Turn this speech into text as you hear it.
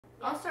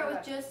I'll start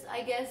with just,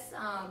 I guess,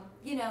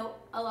 you know,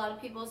 a lot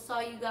of people saw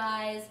you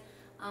guys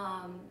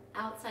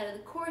outside of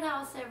the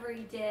courthouse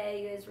every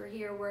day. You guys were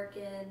here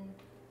working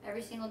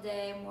every single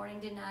day, morning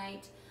to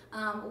night.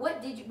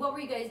 What were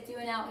you guys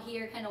doing out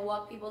here? Kind of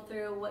walk people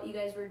through what you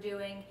guys were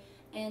doing,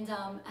 and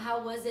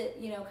how was it,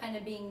 you know, kind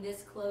of being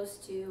this close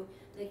to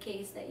the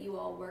case that you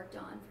all worked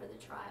on for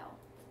the trial?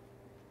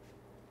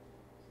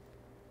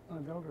 I'll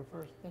go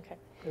first. Okay.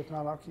 If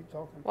not, I'll keep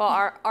talking.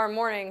 Well, our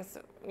mornings,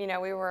 you know,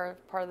 we were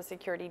part of the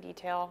security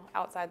detail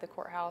outside the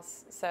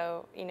courthouse.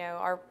 So, you know,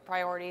 our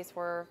priorities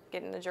were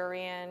getting the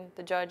jury in,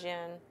 the judge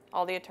in,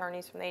 all the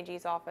attorneys from the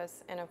AG's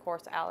office, and of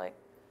course, Alex.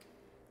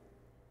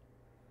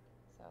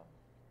 So.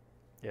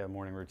 Yeah,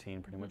 morning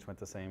routine pretty much went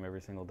the same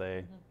every single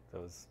day. That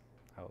was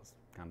how it was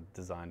kind of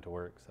designed to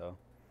work. So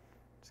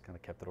just kind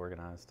of kept it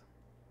organized.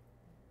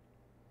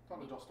 How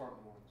did y'all start in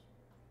the mornings?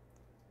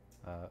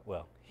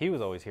 Well, he was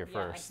always here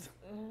first.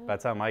 By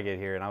the time I get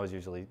here, and I was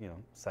usually, you know,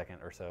 second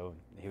or so,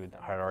 he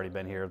had already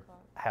been here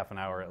half an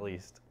hour at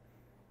least.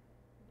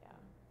 Yeah.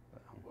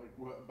 Like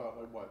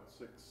what,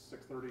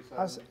 6:30,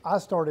 7? I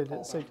started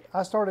at 6.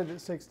 I started at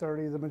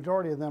 6:30. The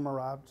majority of them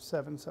arrived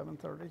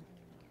 7:30.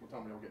 What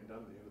time were y'all getting done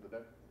at the end of the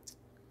day?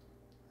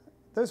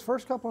 Those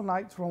first couple of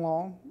nights were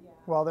long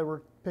while they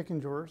were picking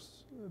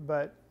jurors,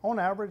 but on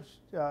average,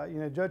 you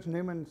know, Judge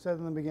Newman said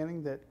in the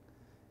beginning that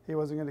he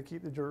wasn't going to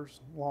keep the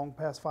jurors long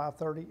past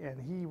 5:30, and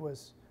he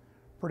was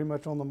pretty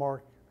much on the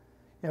mark.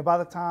 You know, by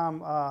the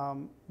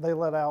time they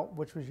let out,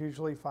 which was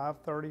usually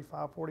 5:30,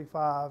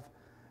 5:45,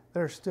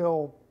 there's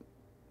still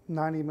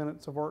 90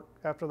 minutes of work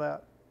after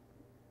that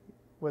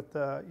with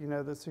the, you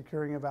know, the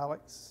securing of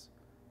Alex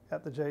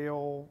at the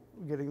jail,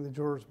 getting the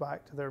jurors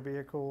back to their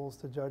vehicles,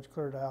 the judge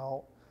cleared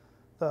out,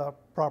 the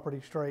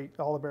property straight,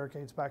 all the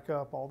barricades back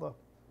up, all the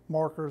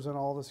markers and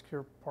all the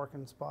secure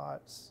parking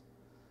spots.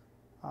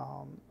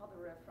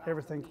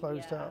 Everything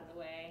closed up.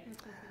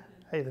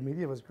 Hey, the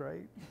media was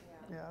great.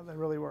 Yeah, they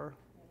really were.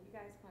 Yeah, you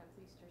guys kind of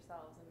policed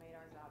yourselves and made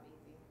our job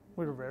easy.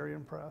 We were very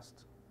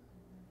impressed.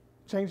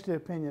 Changed the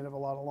opinion of a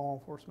lot of law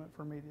enforcement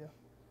for media.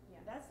 Yeah,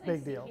 that's nice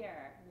Big to deal.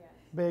 hear. Yes.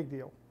 Big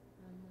deal.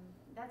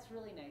 That's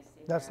really nice to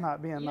hear. That's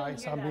not being You don't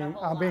nice. hear that a I'm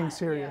whole being lot.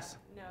 serious.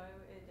 No,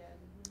 it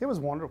did. It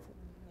was wonderful.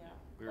 Yeah.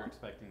 We were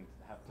expecting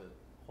to have to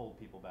hold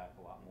people back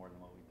a lot more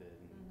than what we did,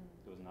 and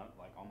there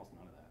was almost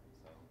none of that.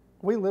 So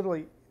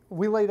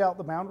We laid out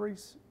the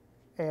boundaries,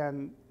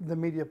 and the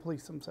media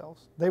policed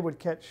themselves. They would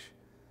catch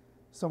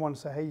someone and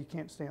say, hey, you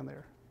can't stand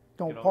there.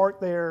 Don't park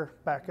there,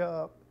 back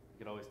up.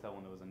 you could always tell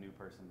when there was a new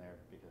person there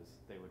because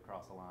they would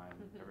cross a line.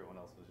 Everyone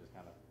else was just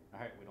kind of, all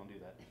right, we don't do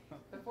that.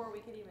 Before we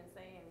could even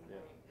say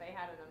anything, they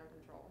had it under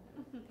control.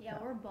 Yeah,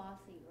 we're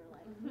bossy. We're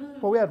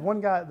like. Well, we had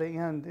one guy at the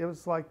end. It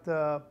was like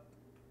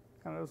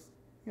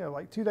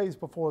like 2 days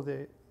before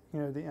the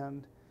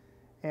end,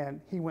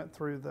 and he went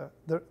through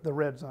the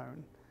red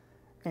zone,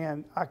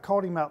 and I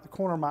caught him out the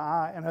corner of my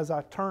eye, and as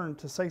I turned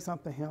to say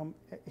something to him,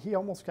 he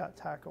almost got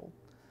tackled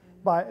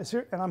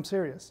and I'm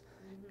serious.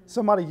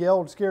 Somebody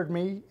yelled, scared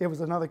me. It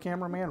was another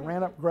cameraman,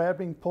 ran up,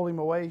 grabbed him, pulled him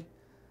away,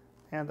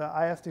 and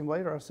I asked him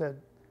later. I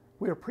said,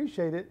 "We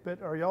appreciate it,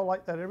 but are y'all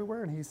like that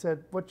everywhere?" And he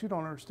said, "What you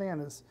don't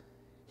understand is,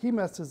 he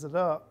messes it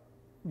up.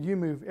 You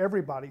move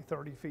everybody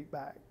 30 feet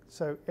back,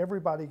 so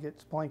everybody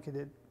gets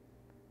blanketed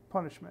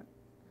punishment."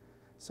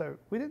 So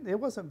it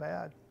wasn't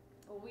bad.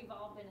 Well, we've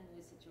all been in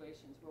those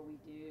situations where we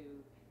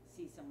do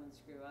see someone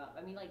screw up.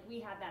 I mean, like,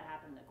 we had that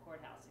happen in the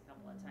courthouse a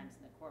couple of times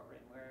in the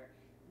courtroom where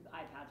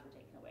iPads were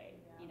taken away,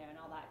 and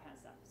all that kind of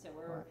stuff. So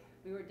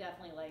we were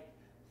definitely like,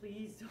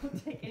 please don't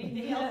take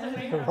anything else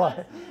away from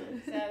us.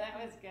 So that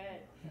was good.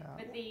 Yeah.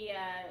 But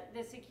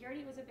the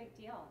security was a big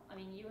deal. I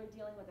mean, you were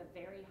dealing with a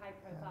very high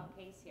profile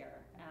case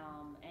here,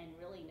 and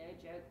really no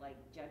joke, like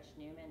Judge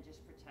Newman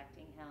just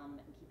protecting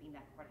him and keeping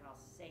that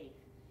courthouse safe.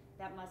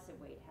 That must have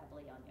weighed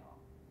heavily on y'all.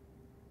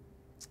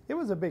 It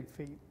was a big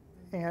feat,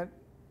 and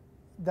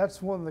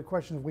that's one of the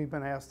questions we've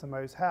been asked the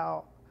most.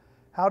 How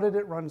did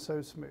it run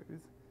so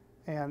smooth?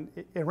 And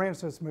it ran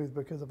so smooth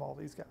because of all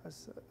these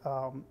guys,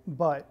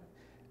 but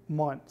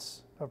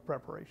months of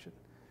preparation.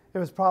 It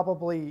was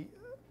probably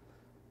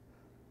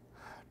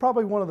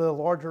one of the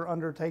larger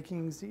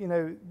undertakings. You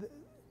know,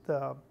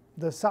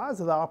 the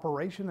size of the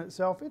operation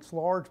itself, it's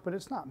large, but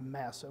it's not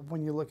massive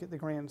when you look at the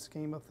grand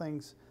scheme of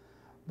things.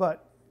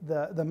 But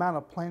the amount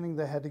of planning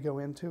that had to go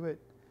into it,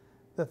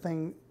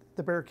 the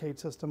barricade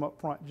system up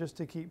front just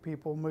to keep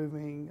people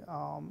moving,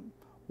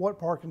 what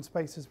parking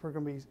spaces were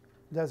going to be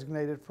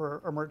designated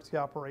for emergency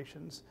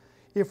operations.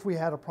 If we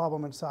had a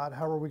problem inside,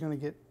 how are we going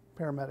to get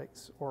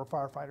paramedics or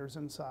firefighters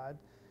inside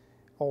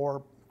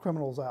or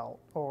criminals out?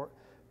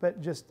 But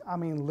I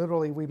mean,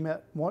 literally we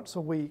met once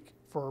a week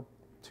for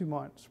 2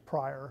 months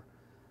prior.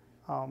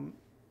 And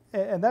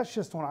that's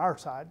just on our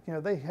side. You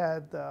know, they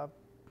had the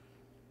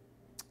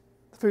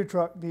food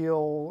truck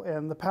deal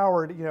and the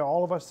power,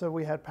 all of us said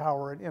we had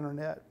power and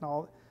internet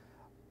and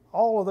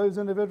all of those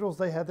individuals,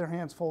 they had their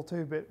hands full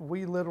too, but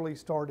we literally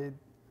started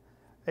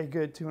a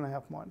good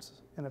 2.5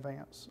 months in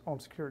advance on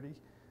security.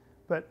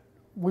 But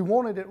we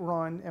wanted it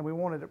run and we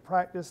wanted it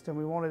practiced and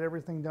we wanted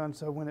everything done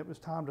so when it was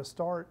time to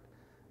start,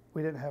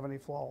 we didn't have any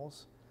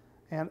flaws.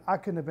 And I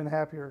couldn't have been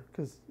happier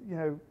because, you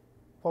know,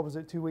 what was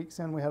it, 2 weeks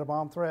in, we had a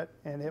bomb threat,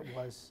 and it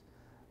was,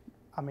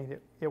 I mean,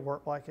 it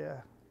worked like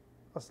a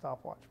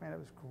stopwatch, man. It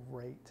was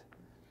great.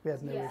 We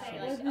had no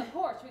issues. Like, of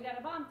course, we got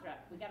a bomb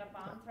threat. We got a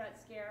bomb threat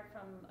scare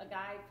from a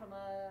guy from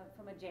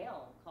a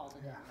jail called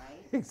it in,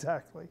 right?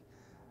 Exactly.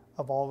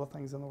 Of all the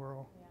things in the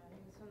world. Yeah, he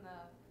was from the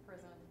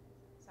prison,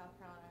 South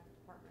Carolina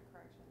Department of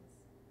Corrections.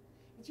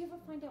 Did you ever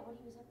find out what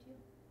he was up to?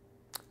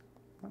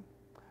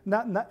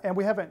 Not, and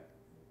we haven't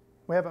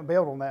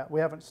bailed on that. We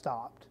haven't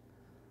stopped.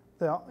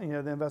 The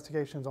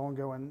investigation's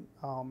ongoing.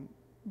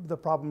 The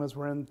problem is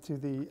we're into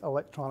the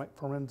electronic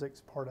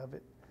forensics part of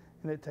it,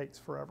 and it takes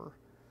forever.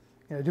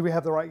 You know, do we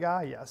have the right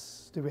guy?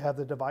 Yes. Do we have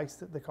the device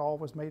that the call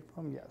was made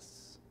from?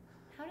 Yes.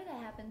 How did that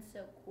happen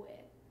so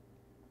quick?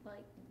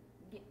 Like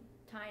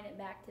tying it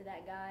back to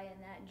that guy in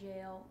that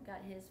jail,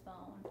 got his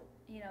phone.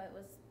 You know, it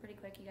was pretty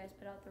quick. You guys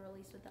put out the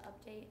release with the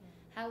update.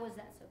 How was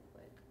that so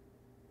quick?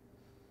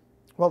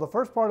 Well, the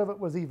first part of it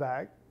was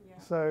evac. Yeah.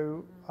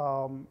 So,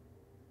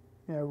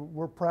 you know,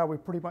 we're proud we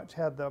pretty much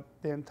had the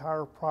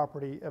entire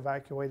property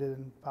evacuated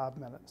in 5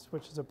 minutes,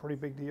 which is a pretty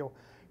big deal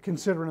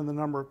considering the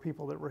number of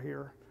people that were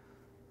here.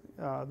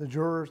 The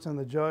jurors and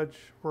the judge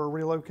were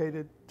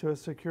relocated to a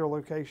secure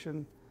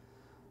location,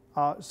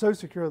 so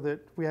secure that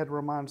we had to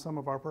remind some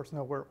of our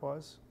personnel where it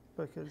was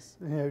because,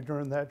 you know,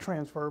 during that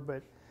transfer,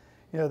 but,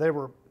 you know, they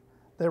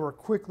were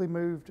quickly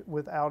moved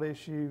without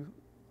issue.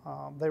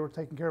 They were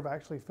taken care of,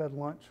 actually fed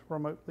lunch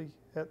remotely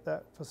at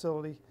that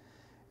facility.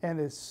 And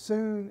as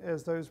soon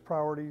as those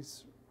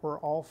priorities were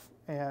off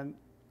and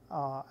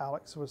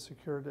Alex was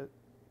secured at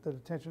the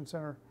detention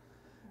center,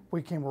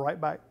 we came right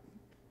back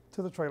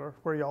to the trailer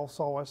where y'all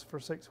saw us for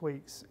 6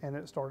 weeks, and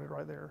it started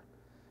right there.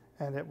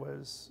 And it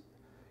was,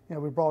 you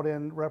know, we brought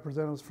in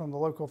representatives from the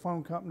local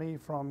phone company,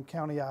 from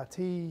county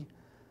IT,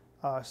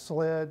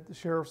 SLED, the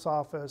sheriff's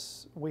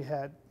office. We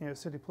had, you know,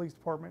 city police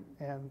department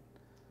and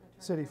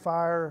city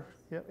fire.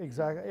 Yeah,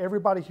 exactly.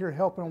 Everybody here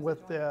helping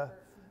with the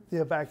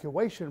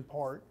evacuation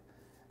part,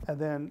 and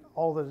then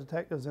all the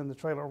detectives in the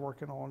trailer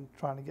working on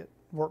trying to get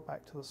work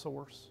back to the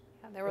source.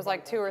 Yeah, there was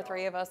like 2 or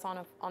 3 of us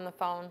on the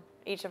phone,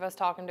 each of us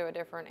talking to a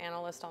different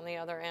analyst on the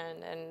other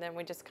end, and then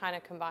we just kind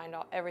of combined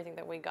everything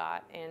that we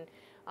got, and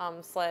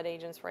SLED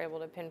agents were able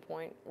to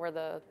pinpoint where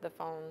the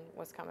phone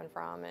was coming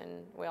from,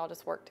 and we all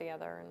just worked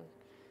together, and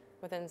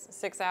within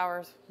 6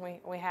 hours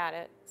we had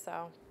it.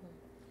 So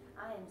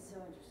I am so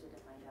interested to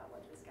find out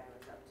what this guy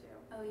was up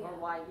to. Oh, yeah. Or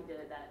why he did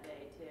it that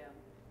day too.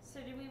 So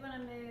do we want to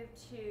move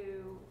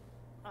to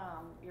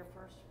your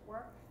first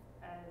work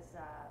as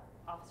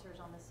officers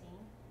on the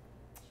scene?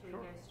 Should we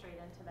go straight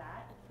into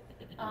that?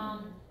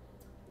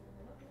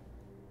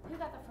 Who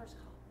got the first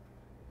call?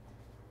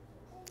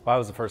 Well, I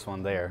was the first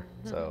one there,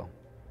 so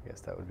I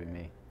guess that would be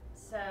me.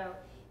 So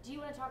do you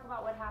want to talk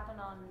about what happened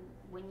on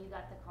when you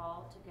got the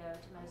call to go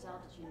to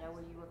Moselle? Did you know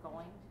where you were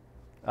going?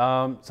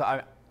 So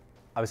I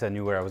obviously I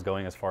knew where I was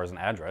going as far as an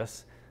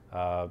address.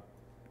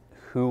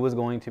 Who was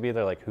going to be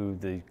there, like who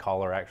the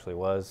caller actually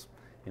was.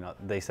 You know,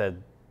 they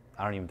said,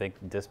 I don't even think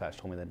dispatch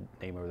told me the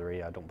name over the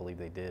radio. I don't believe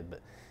they did, but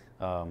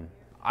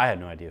I had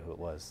no idea who it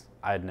was.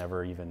 I had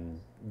never even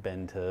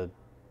been to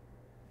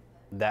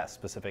that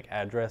specific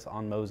address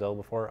on Moselle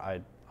before.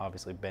 I'd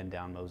obviously been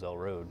down Moselle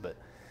Road, but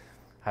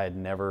I had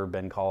never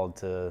been called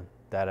to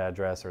that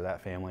address or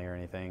that family or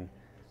anything.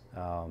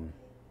 You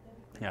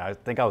know, I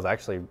think I was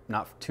actually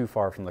not too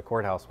far from the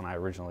courthouse when I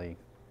originally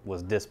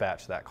was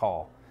dispatched that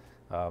call.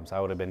 So I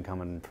would have been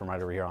coming from right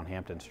over here on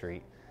Hampton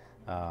Street.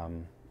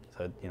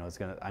 So, you know,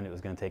 I knew it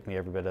was gonna take me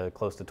every bit of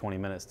close to 20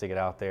 minutes to get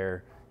out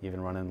there,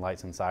 even running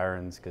lights and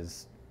sirens,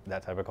 because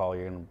that type of call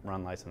you're gonna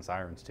run lights and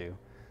sirens too.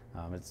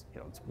 It's, you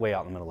know, it's way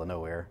out in the middle of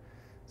nowhere.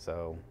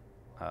 So,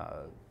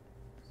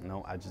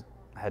 no, I just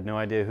had no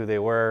idea who they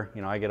were.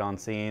 You know, I get on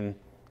scene,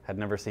 had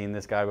never seen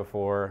this guy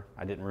before.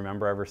 I didn't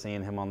remember ever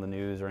seeing him on the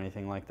news or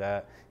anything like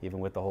that, even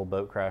with the whole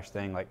boat crash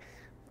thing. Like,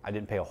 I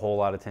didn't pay a whole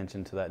lot of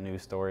attention to that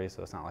news story,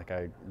 so it's not like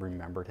I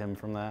remembered him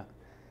from that.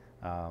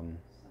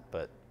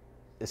 But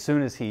as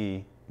soon as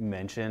he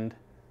mentioned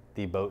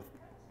the boat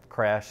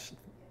crash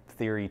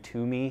theory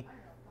to me,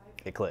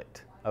 it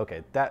clicked.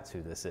 Okay, that's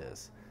who this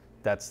is.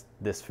 That's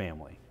this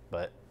family.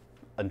 But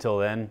until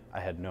then, I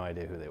had no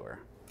idea who they were.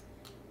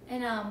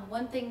 And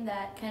one thing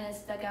that kind of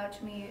stuck out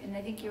to me, and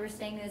I think you were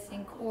saying this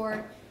in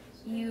court,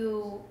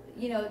 you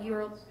know, you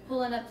were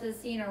pulling up to the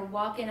scene or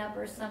walking up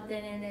or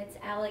something, and it's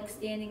Alex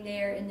standing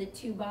there and the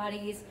 2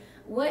 bodies.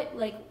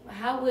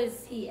 How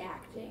was he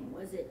acting?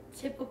 Was it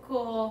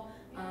typical?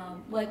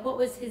 Like, what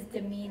was his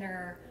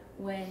demeanor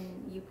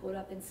when you pulled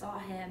up and saw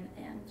him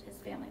and his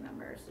family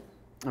members?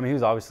 I mean, he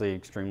was obviously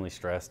extremely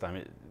stressed. I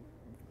mean,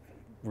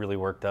 really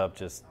worked up,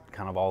 just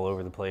kind of all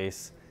over the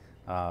place.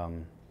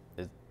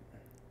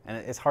 And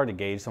it's hard to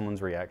gauge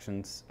someone's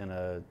reactions in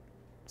a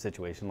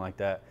situation like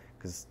that,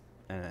 because,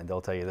 and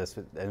they'll tell you this,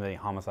 as many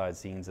homicide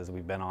scenes as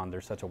we've been on,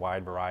 there's such a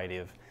wide variety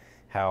of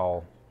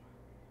how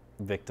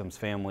victims'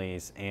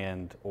 families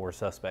and or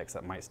suspects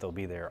that might still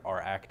be there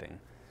are acting.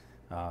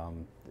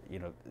 You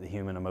know, the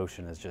human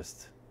emotion is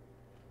just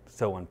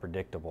so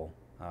unpredictable.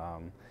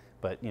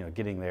 But you know,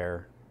 getting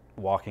there,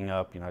 walking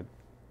up, you know,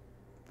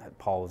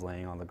 Paul was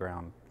laying on the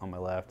ground on my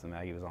left and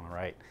Maggie was on the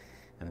right,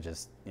 and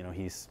just, you know,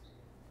 he's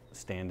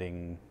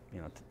standing,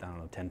 you know, I don't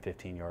know, 10,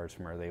 15 yards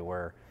from where they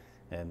were,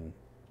 and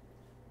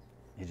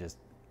he just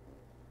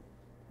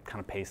kind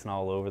of pacing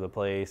all over the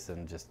place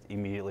and just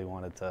immediately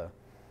wanted to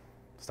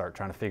start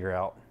trying to figure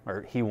out,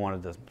 or he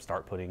wanted to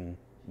start putting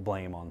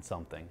blame on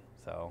something.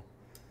 So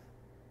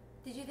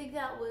did you think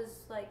that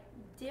was like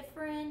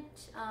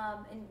different,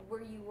 and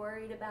were you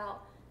worried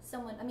about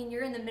someone? I mean,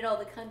 you're in the middle of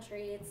the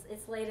country,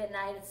 it's late at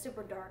night, it's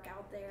super dark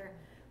out there.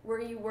 Were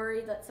you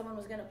worried that someone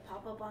was going to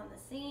pop up on the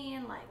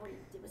scene? Like,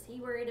 was he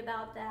worried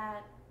about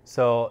that?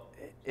 So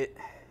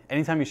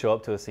anytime you show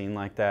up to a scene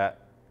like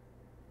that,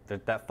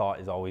 that thought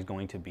is always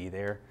going to be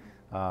there.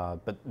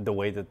 But the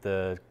way that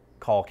the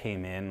call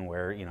came in,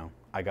 where, you know,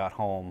 I got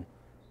home,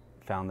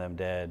 found them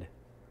dead.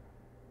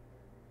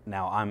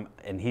 Now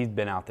and he'd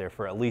been out there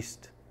for at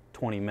least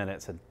 20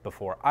 minutes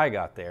before I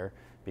got there,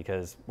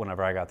 because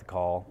whenever I got the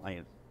call,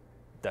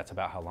 that's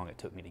about how long it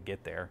took me to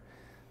get there.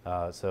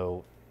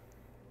 So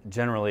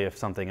generally, if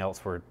something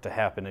else were to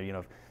happen, you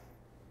know, if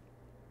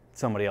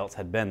somebody else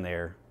had been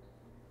there,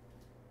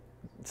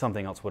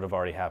 something else would have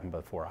already happened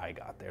before I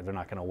got there. They're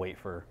not going to wait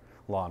for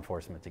law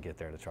enforcement to get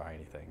there to try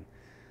anything.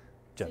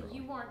 Generally. So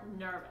you weren't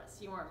nervous?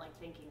 You weren't like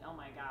thinking, oh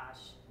my gosh,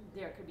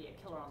 there could be a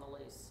killer on the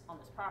loose on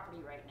this property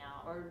right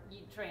now, or you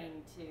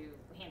trained to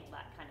handle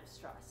that kind of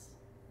stress?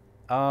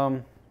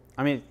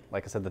 I mean,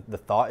 like I said, the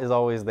thought is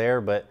always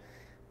there, but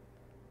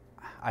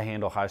I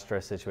handle high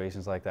stress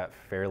situations like that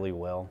fairly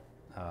well.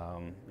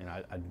 You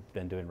know, I'd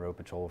been doing road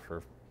patrol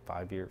for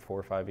 4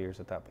 or 5 years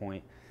at that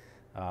point.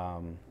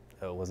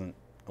 It wasn't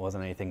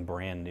anything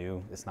brand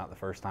new. It's not the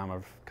first time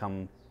I've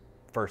come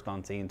first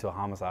on scene to a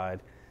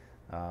homicide.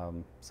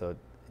 So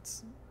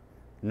it's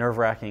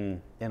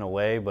nerve-wracking in a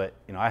way, but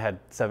you know, I had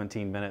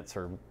 17 minutes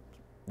or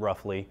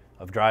roughly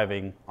of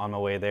driving on my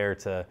way there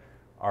to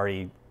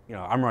already, you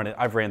know,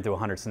 I've ran through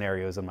 100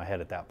 scenarios in my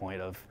head at that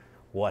point of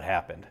what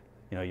happened.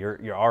 You know,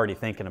 you're already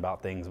thinking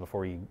about things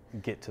before you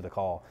get to the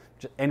call.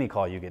 Any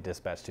call you get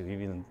dispatched to,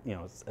 even, you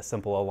know, a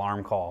simple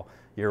alarm call,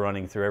 you're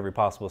running through every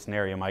possible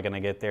scenario. Am I going to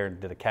get there?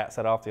 Did a cat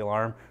set off the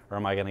alarm? Or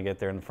am I going to get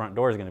there and the front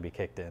door is going to be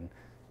kicked in?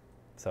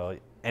 So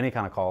any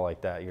kind of call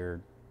like that, you're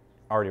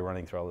already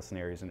running through all the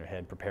scenarios in your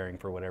head, preparing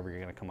for whatever you're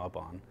going to come up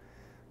on.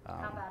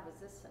 How bad was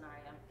this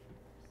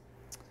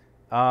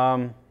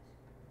scenario?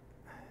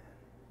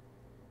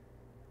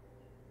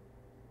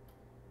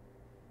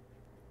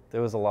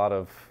 There was a lot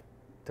of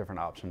different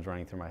options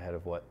running through my head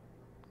of what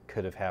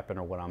could have happened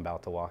or what I'm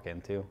about to walk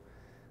into.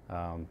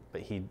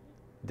 But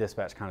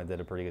dispatch kind of did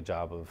a pretty good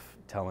job of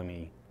telling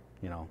me,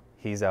 you know,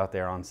 he's out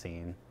there on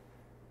scene.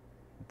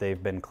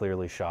 They've been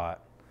clearly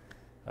shot.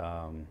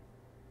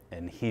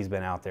 And he's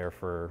been out there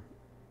for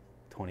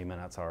 20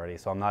 minutes already.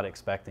 So I'm not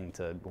expecting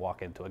to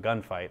walk into a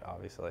gunfight,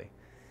 obviously.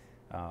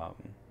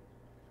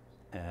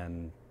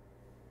 And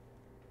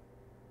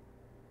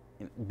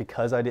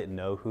because I didn't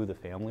know who the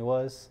family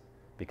was,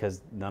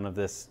 because none of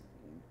this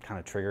kind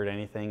of triggered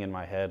anything in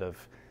my head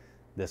of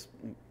this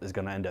is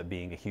going to end up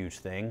being a huge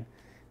thing.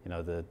 You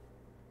know, the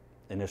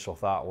initial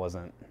thought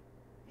wasn't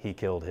he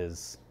killed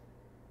his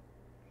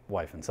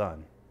wife and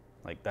son.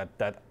 Like that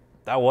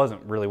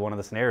wasn't really one of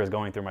the scenarios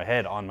going through my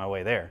head on my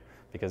way there,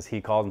 because he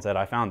called and said,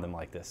 I found them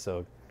like this.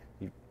 So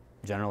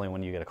generally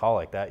when you get a call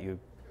like that, you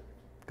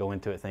go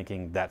into it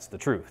thinking that's the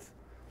truth.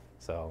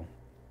 So.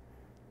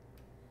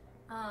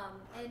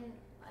 And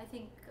I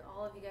think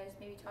all of you guys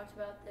maybe talked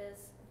about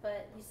this,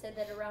 but you said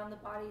that around the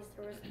bodies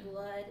there was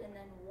blood and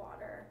then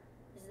water.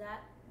 Is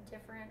that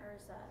different, or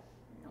is that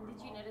normal?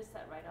 Did you notice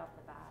that right off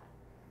the bat?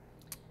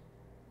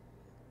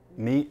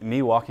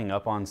 Me walking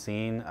up on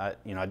scene,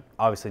 you know, I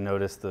obviously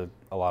noticed a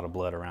lot of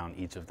blood around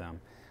each of them.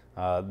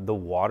 The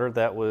water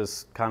that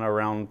was kind of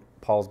around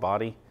Paul's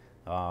body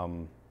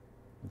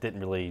didn't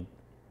really.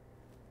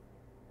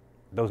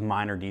 Those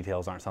minor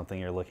details aren't something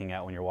you're looking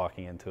at when you're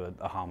walking into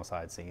a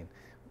homicide scene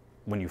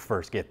when you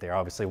first get there.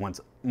 Obviously,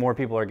 once more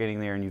people are getting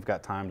there and you've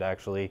got time to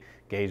actually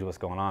gauge what's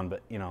going on,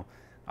 but you know,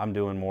 I'm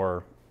doing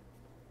more.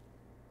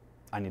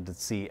 I need to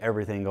see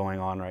everything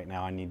going on right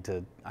now.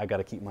 I got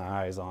to keep my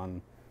eyes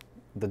on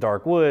the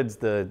dark woods,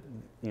 the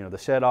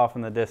shed off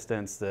in the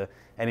distance,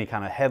 any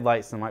kind of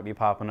headlights that might be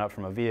popping up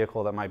from a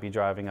vehicle that might be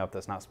driving up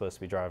that's not supposed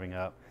to be driving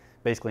up.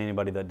 Basically,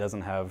 anybody that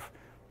doesn't have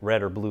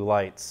red or blue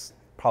lights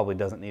probably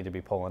doesn't need to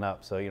be pulling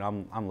up. So, you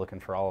know, I'm looking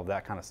for all of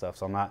that kind of stuff.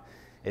 So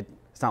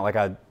it's not like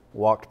I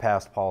walked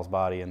past Paul's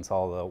body and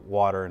saw the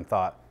water and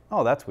thought,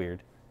 oh, that's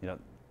weird. You know,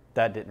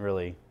 that didn't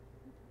really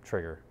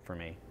trigger for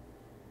me.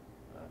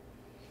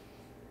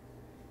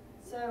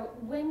 So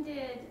when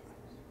did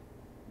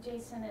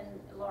Jason and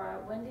Laura,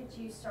 when did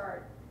you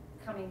start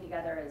coming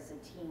together as a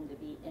team to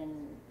be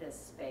in this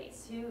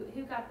space?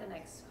 Who got the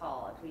next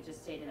call, if we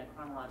just stayed in a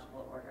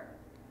chronological order?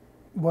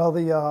 Well,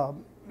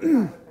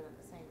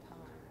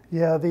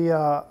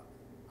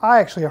 I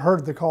actually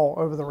heard the call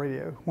over the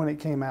radio when it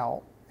came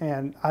out,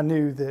 and I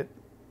knew that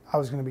I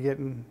was going to be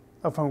getting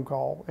a phone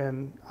call,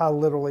 and I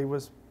literally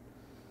was,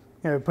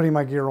 putting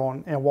my gear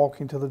on and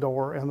walking to the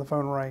door, and the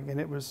phone rang, and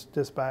it was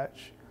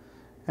dispatch.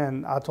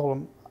 And I told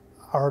them,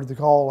 I heard the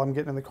call, I'm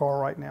getting in the car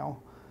right now.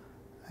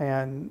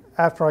 And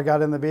after I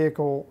got in the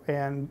vehicle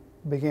and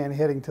began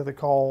heading to the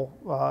call,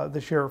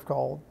 the sheriff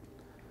called,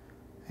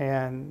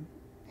 and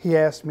he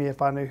asked me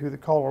if I knew who the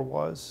caller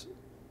was.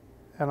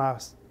 And I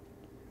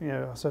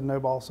said, no,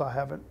 boss, I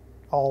haven't.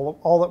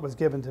 All that was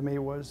given to me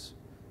was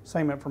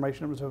same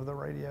information that was over the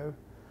radio.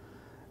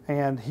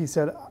 And he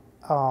said,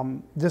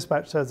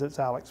 dispatch says it's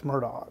Alex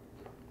Murdaugh.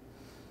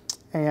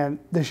 And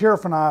the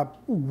sheriff and I,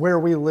 where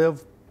we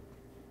live,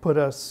 put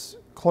us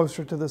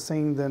closer to the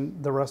scene than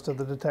the rest of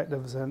the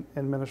detectives in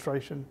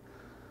administration.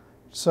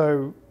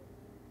 So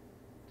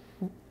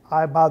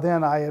by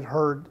then I had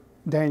heard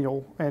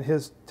Daniel and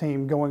his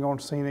team going on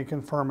scene and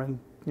confirming,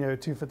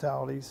 2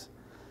 fatalities.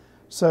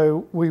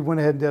 So we went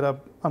ahead and did an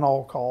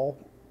all call,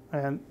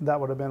 and that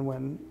would have been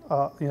when,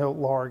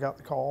 Laura got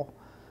the call.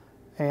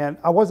 And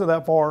I wasn't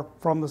that far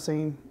from the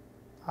scene.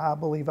 I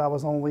believe I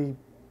was only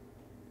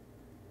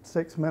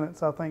 6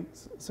 minutes,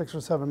 6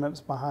 or 7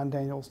 minutes behind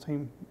Daniel's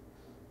team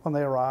when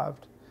they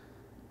arrived.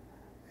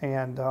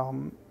 And,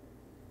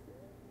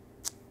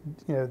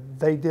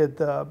 they did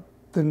the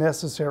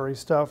necessary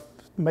stuff,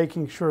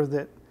 making sure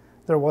that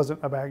there wasn't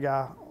a bad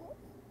guy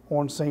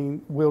on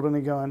scene, wielding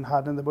a gun,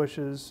 hiding in the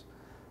bushes,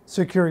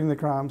 securing the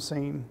crime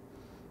scene,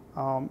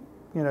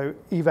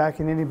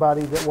 evacuating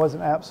anybody that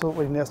wasn't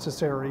absolutely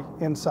necessary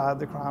inside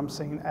the crime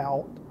scene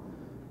out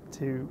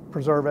to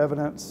preserve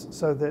evidence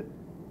so that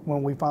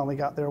when we finally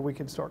got there, we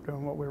could start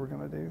doing what we were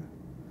going to do.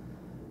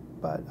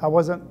 But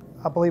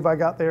I believe I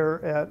got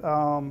there at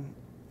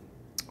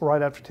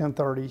right after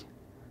 10:30,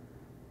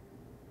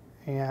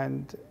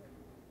 and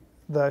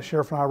the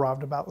sheriff and I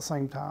arrived about the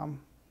same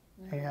time.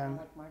 And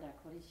Alex Murdaugh,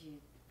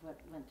 what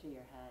went through your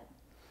head?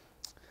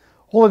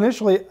 Well,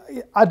 initially,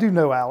 I do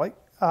know Alec.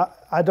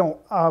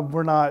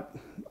 We're not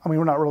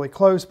really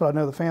close, but I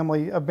know the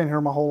family. I've been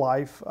here my whole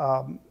life.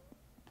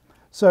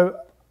 So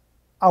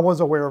I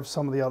was aware of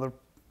some of the other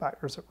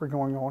factors that were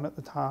going on at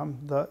the time,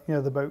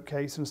 the boat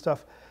case and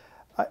stuff.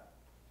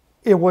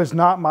 It was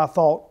not my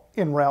thought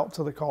en route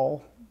to the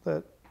call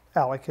that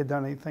Alec had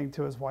done anything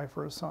to his wife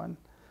or his son.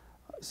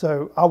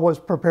 So I was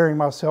preparing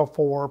myself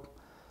for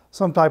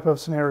some type of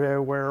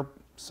scenario where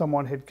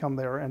someone had come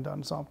there and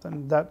done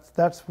something.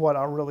 That's what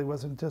I really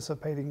was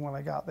anticipating when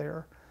I got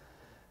there.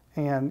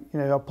 And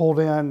I pulled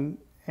in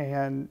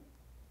and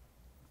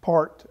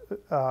parked,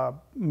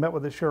 met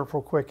with the sheriff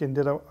real quick and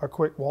did a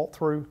quick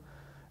walkthrough,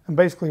 and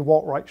basically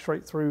walked right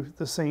straight through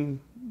the scene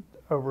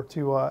over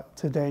to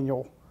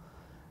Daniel,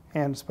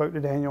 and spoke to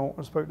Daniel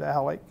and spoke to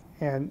Alec,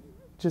 and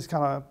just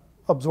kind of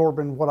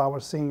absorbing what I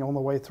was seeing on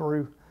the way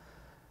through,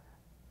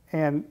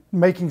 and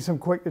making some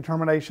quick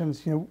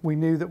determinations. We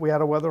knew that we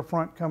had a weather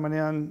front coming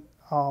in.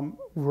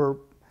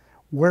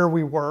 Where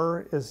we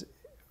were is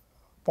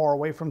far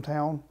away from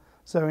town,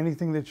 so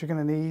anything that you're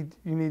going to need,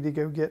 you need to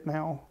go get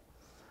now.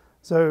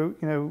 So,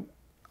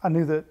 I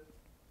knew that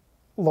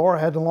Laura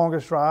had the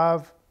longest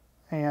drive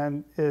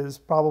and is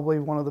probably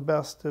one of the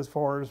best as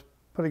far as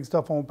putting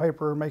stuff on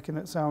paper, making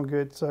it sound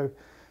good. So,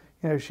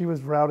 she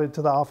was routed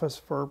to the office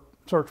for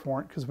search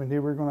warrant because we knew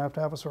we were going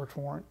to have a search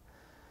warrant.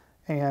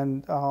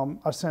 And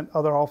I sent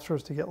other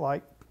officers to get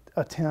like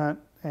a tent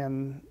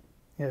and,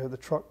 the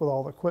truck with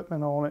all the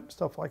equipment on it,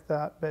 stuff like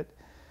that. But,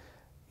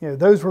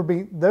 those were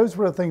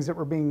the things that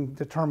were being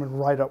determined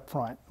right up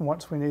front.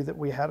 Once we knew that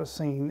we had a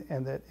scene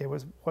and that it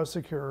was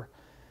secure.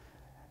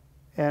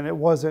 And it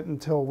wasn't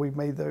until we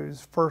made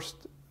those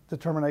first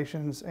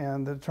determinations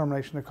and the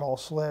determination to call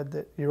SLED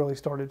that you really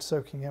started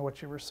soaking in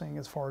what you were seeing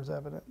as far as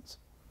evidence.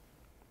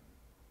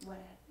 Go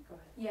ahead.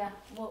 Yeah,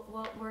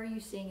 what were you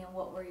seeing and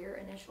what were your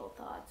initial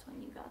thoughts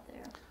when you got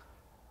there?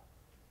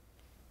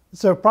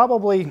 So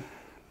probably,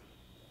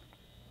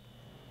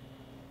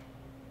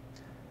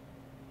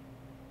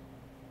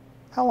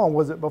 how long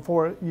was it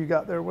before you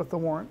got there with the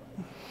warrant?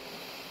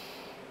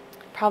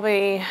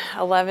 Probably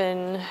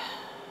 11:30,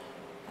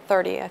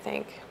 I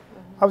think.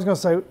 I was going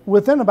to say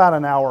within about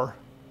an hour.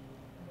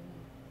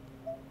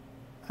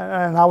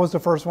 And I was the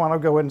first one, I'll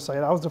go ahead and say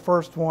it, I was the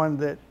first one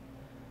that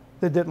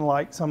didn't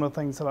like some of the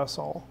things that I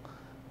saw.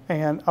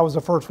 And I was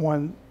the first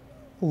one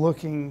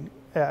looking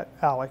at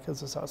Alec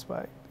as a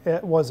suspect.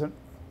 It wasn't,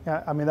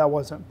 that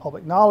wasn't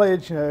public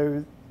knowledge,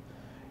 it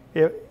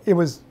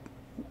was,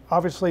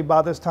 obviously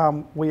by this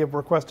time we have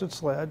requested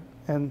SLED,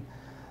 and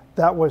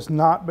that was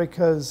not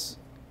because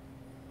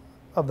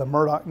of the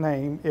Murdaugh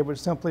name, it was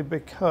simply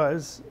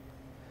because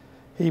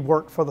he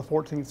worked for the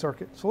 14th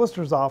Circuit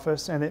Solicitor's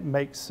Office, and it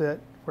makes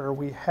it where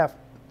we have,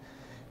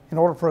 in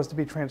order for us to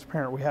be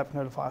transparent, we have to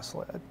notify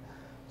SLED.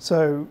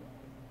 So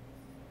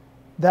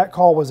that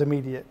call was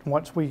immediate.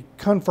 Once we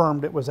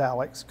confirmed it was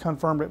Alex,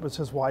 confirmed it was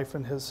his wife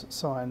and his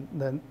son,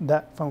 then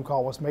that phone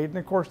call was made. And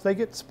of course they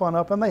get spun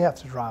up and they have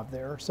to drive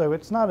there. So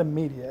it's not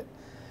immediate.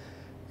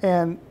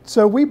 And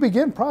so we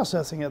begin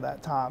processing at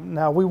that time.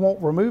 Now, we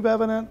won't remove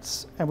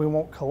evidence and we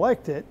won't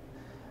collect it,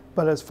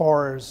 but as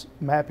far as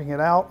mapping it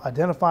out,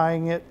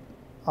 identifying it,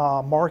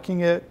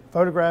 marking it,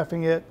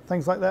 photographing it,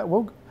 things like that,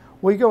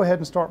 we go ahead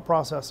and start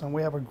processing.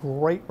 We have a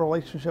great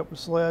relationship with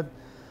SLED.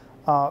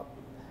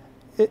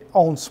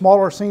 On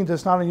smaller scenes,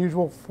 it's not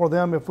unusual for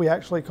them, if we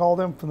actually call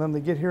them, for them to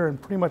get here and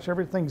pretty much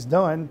everything's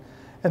done,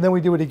 and then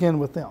we do it again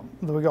with them.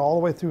 Then we go all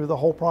the way through the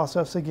whole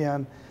process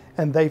again,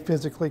 and they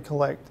physically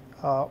collect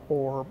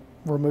or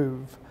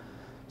remove.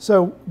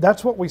 So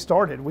that's what we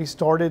started. We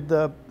started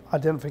the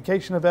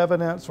identification of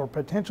evidence or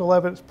potential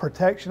evidence,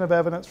 protection of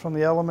evidence from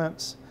the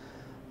elements.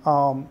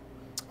 I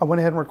went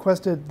ahead and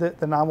requested that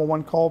the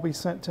 911 call be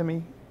sent to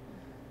me,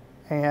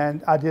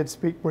 and I did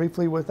speak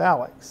briefly with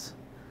Alex.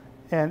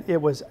 And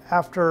it was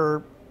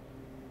after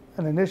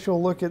an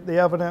initial look at the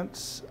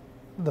evidence,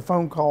 the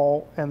phone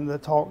call, and the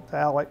talk to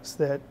Alex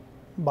that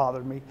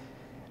bothered me.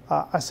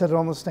 I said it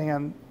on the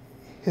stand,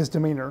 his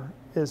demeanor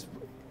is,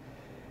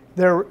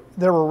 there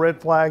were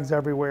red flags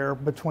everywhere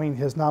between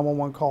his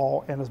 911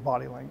 call and his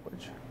body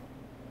language.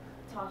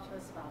 Talk to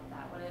us about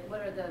that.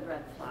 What are the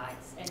red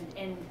flags?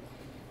 And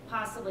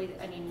possibly,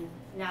 I mean,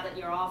 now that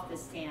you're off the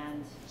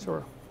stand,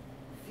 Sure.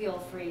 feel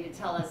free to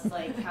tell us,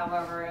 like,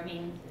 however, I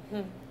mean,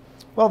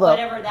 Well,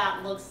 whatever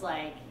that looks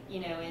like,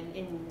 you know,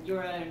 in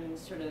your own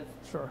sort of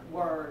Sure.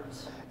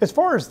 words. As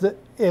far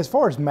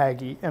as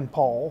Maggie and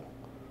Paul,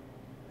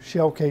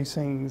 shell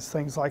casings,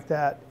 things like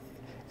that,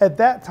 at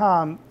that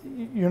time,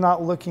 you're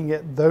not looking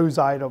at those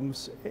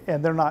items,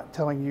 and they're not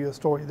telling you the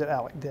story that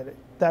Alec did it.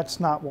 That's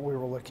not what we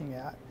were looking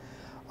at.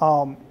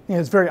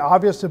 It's very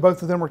obvious that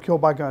both of them were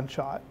killed by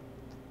gunshot,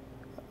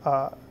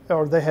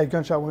 or they had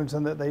gunshot wounds,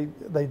 and that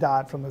they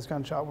died from those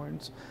gunshot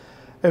wounds.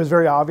 It was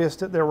very obvious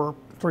that there were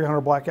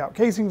 300 blackout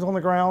casings on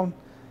the ground.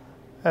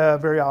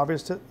 Very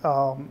obvious that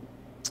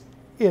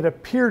it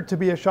appeared to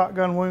be a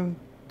shotgun wound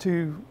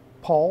to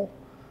Paul,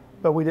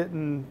 but we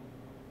didn't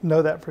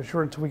know that for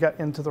sure until we got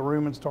into the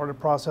room and started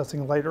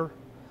processing later.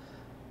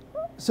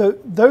 So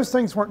those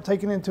things weren't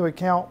taken into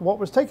account. What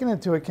was taken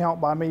into account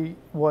by me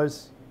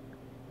was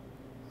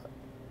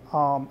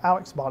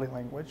Alex's body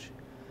language.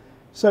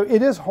 So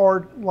it is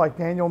hard, like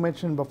Daniel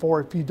mentioned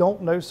before, if you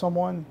don't know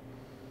someone,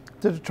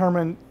 to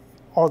determine,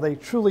 are they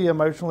truly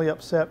emotionally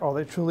upset? Are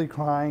they truly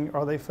crying?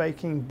 Are they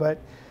faking? But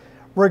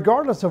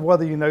regardless of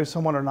whether you know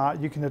someone or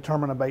not, you can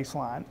determine a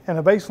baseline. And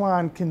a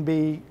baseline can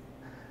be,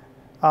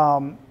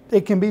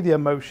 it can be the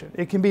emotion.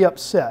 It can be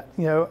upset.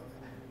 You know,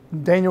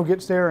 Daniel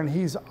gets there and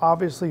he's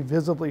obviously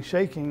visibly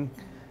shaking.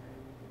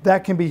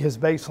 That can be his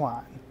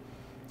baseline.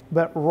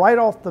 But right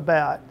off the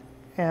bat,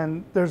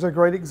 and there's a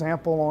great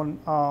example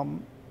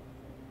on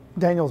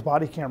Daniel's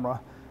body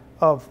camera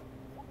of,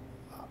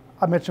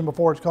 I mentioned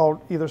before, it's called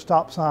either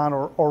stop sign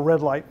or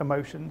red light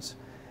emotions.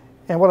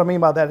 And what I mean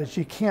by that is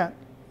you can't,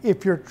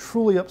 if you're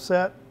truly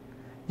upset,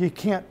 you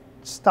can't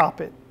stop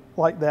it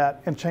like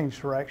that and change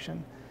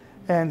direction.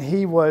 And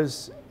he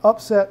was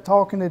upset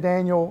talking to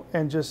Daniel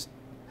and just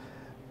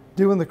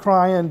doing the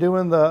crying,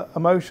 doing the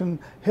emotion,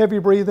 heavy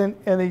breathing,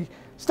 and he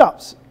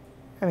stops.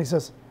 And he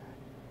says,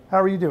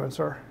 "How are you doing,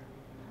 sir?"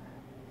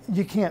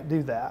 You can't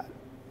do that.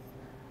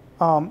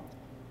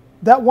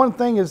 That one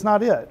thing is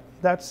not it.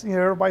 That's, you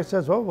know, everybody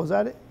says, "Well, was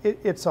that it?"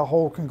 It's a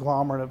whole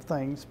conglomerate of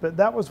things. But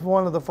that was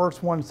one of the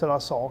first ones that I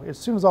saw. As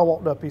soon as I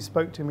walked up, he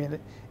spoke to me,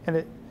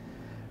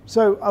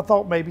 so I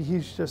thought maybe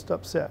he's just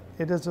upset.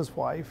 It is his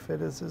wife.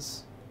 It is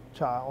his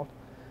child.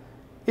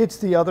 It's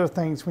the other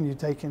things when you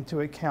take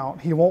into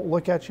account. He won't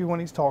look at you when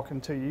he's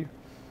talking to you.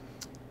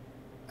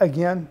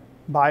 Again,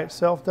 by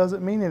itself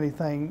doesn't mean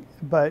anything,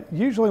 but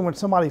usually when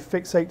somebody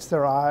fixates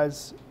their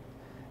eyes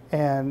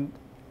and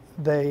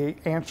they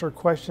answer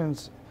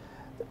questions,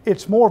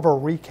 it's more of a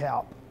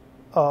recap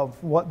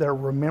of what they're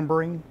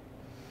remembering.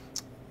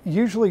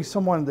 Usually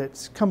someone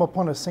that's come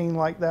upon a scene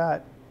like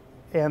that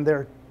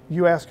and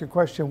you ask a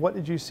question, "What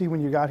did you see when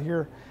you got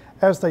here?"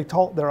 As they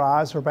talk, their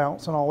eyes are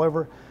bouncing all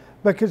over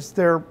because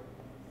they're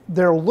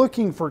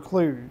looking for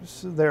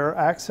clues. They're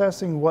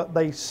accessing what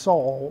they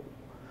saw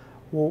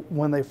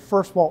when they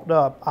first walked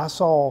up. I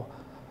saw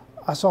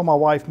my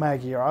wife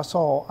Maggie, or I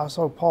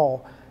saw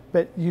Paul.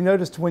 But you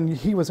noticed when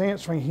he was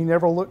answering, he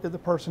never looked at the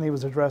person he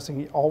was addressing.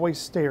 He always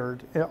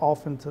stared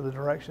off into the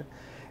direction.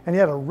 And he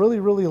had a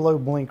really, really low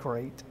blink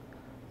rate.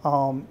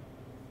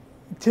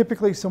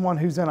 Typically someone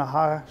who's in a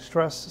high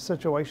stress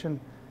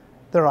situation,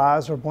 their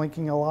eyes are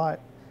blinking a lot.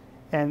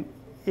 And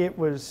it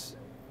was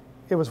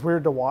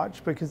weird to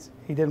watch because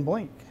he didn't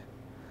blink.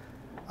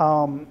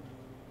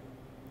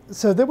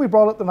 So then we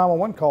brought up the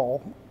 911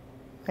 call,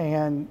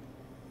 and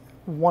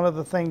one of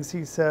the things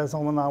he says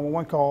on the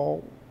 911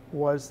 call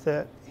was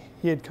that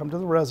he had come to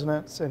the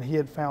residence and he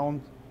had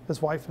found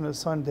his wife and his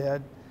son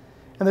dead.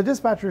 And the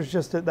dispatcher is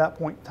just at that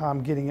point in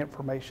time getting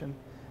information.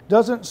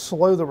 Doesn't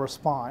slow the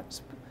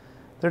response.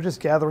 They're just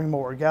gathering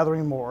more,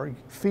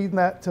 feeding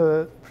that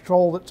to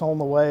patrol that's on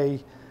the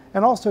way,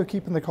 and also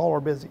keeping the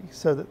caller busy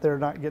so that they're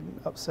not getting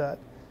upset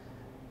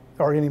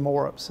or any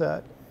more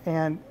upset.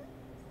 And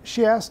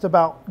she asked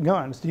about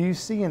guns. Do you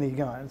see any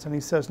guns? And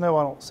he says, no,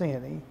 I don't see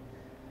any.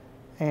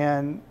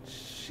 And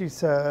she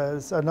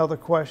says another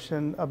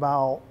question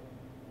about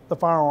the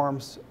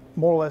firearms,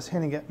 more or less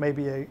hinting at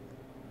maybe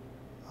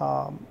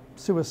a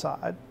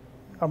suicide,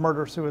 a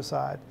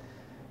murder-suicide.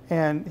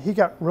 And he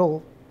got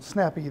real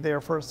snappy there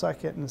for a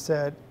second and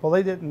said, well,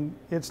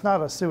 it's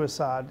not a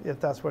suicide if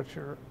that's what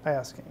you're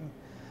asking.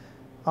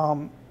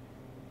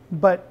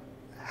 But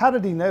how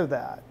did he know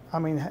that? I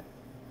mean,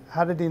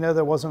 how did he know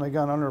there wasn't a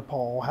gun under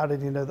Paul? How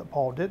did he know that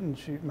Paul didn't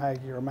shoot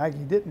Maggie or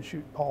Maggie didn't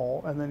shoot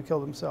Paul and then kill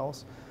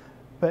themselves?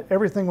 But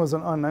everything was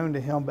an unknown to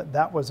him, but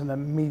that was an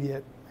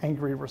immediate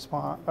angry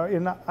response.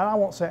 I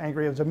won't say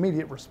angry, it was an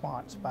immediate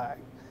response back.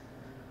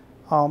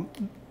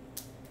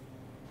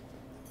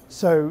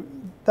 So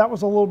that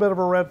was a little bit of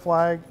a red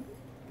flag,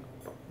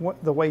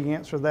 the way he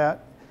answered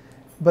that.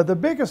 But the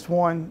biggest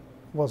one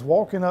was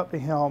walking up to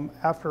him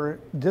after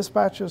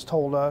dispatches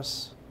told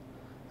us,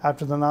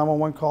 after the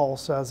 911 call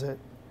says it,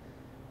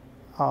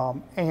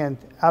 and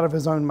out of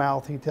his own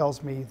mouth he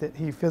tells me that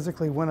he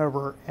physically went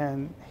over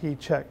and he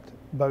checked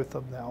both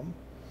of them.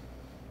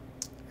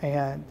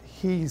 And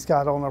he's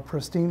got on a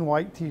pristine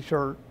white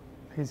t-shirt,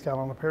 he's got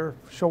on a pair of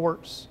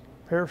shorts,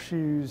 pair of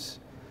shoes,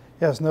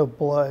 he has no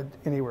blood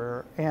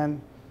anywhere.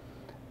 And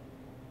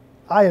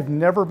I have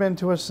never been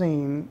to a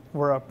scene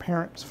where a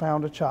parent's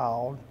found a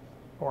child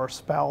or a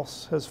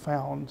spouse has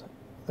found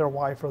their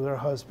wife or their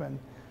husband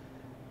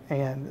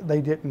and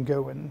they didn't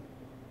go and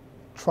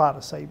try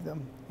to save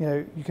them. You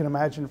know, you can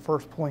imagine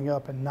first pulling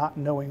up and not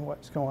knowing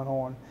what's going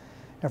on,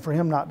 and for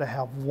him not to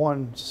have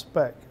one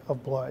speck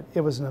of blood.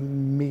 It was an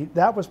immediate,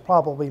 that was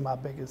probably my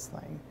biggest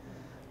thing.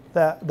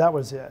 That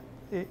was it.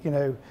 You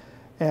know,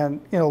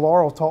 and you know,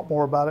 Laura will talk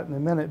more about it in a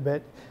minute,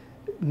 but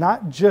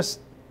not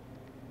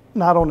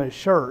on his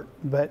shirt,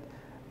 but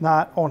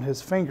not on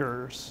his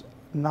fingers,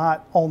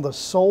 not on the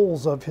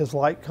soles of his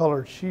light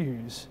colored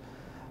shoes.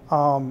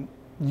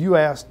 You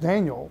asked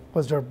Daniel,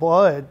 was there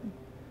blood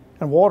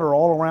and water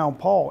all around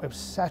Paul? It was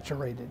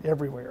saturated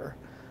everywhere,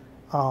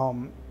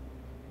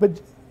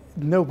 but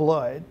no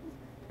blood.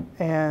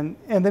 And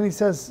then he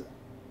says,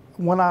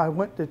 when I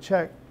went to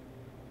check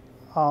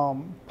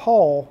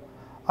Paul,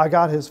 I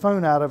got his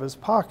phone out of his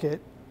pocket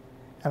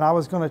and I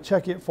was going to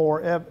check it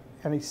for Eb,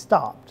 and he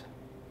stopped.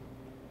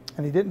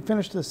 And he didn't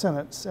finish the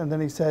sentence, and then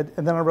he said,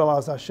 and then I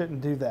realized I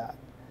shouldn't do that.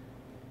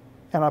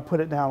 And I put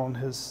it down on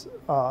his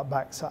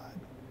backside.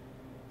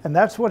 And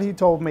that's what he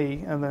told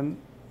me. And then,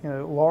 you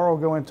know, Laura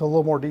will go into a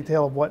little more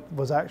detail of what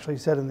was actually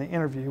said in the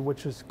interview,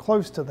 which is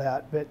close to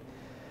that. But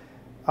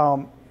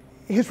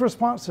his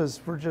responses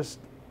were just,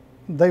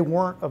 they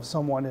weren't of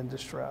someone in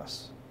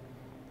distress.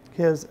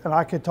 And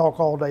I could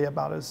talk all day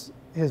about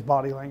his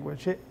body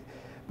language.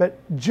 But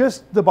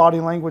just the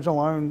body language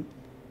alone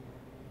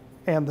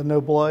and the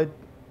no blood,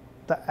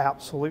 the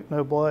absolute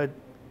no blood,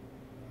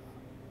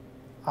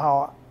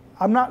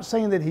 I'm not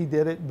saying that he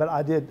did it, but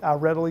I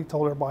readily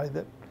told everybody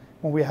that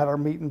when we had our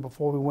meeting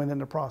before we went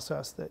into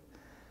process that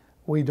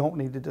we don't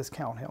need to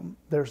discount him.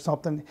 There's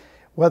something,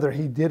 whether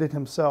he did it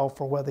himself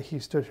or whether he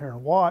stood here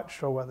and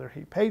watched or whether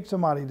he paid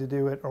somebody to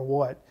do it or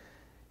what,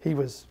 he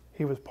was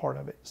part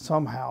of it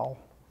somehow.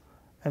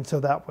 And so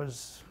that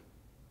was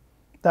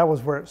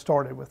where it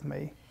started with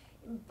me.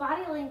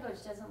 Body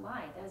language doesn't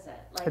lie, does it?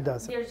 Like, it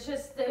doesn't. There's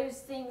just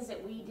those things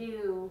that we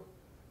do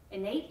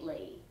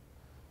innately.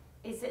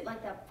 Is it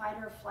like that fight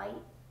or flight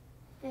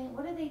thing?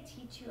 What did they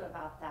teach you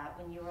about that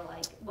when you were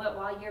like,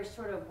 while you're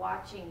sort of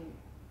watching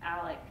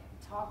Alec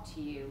talk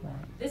to you?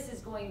 This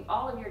is going,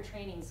 all of your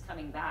training's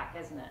coming back,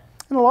 isn't it?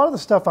 And a lot of the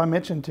stuff I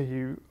mentioned to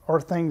you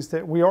are things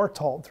that we are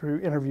taught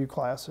through interview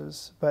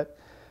classes, but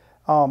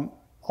a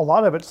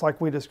lot of it's like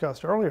we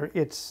discussed earlier,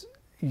 it's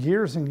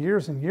years and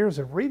years and years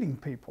of reading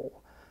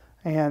people.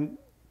 And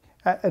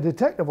a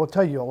detective will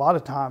tell you a lot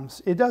of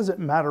times, it doesn't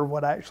matter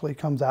what actually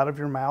comes out of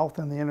your mouth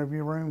in the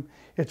interview room,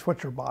 it's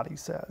what your body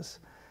says.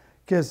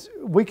 Because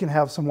we can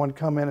have someone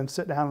come in and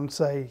sit down and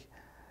say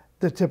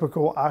the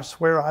typical, I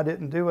swear I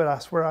didn't do it, I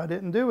swear I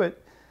didn't do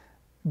it,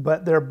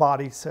 but their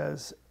body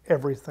says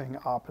everything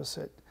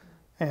opposite.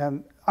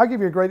 And I'll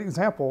give you a great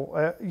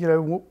example. You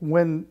know,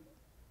 when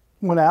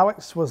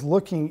Alex was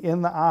looking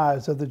in the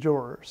eyes of the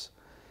jurors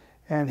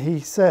and he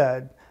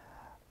said,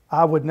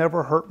 I would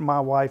never hurt my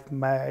wife,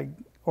 Mag,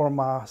 or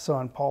my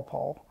son,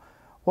 Paul,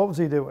 what was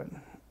he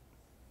doing?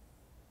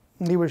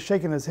 He was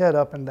shaking his head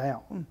up and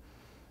down.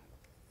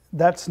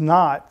 That's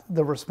not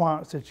the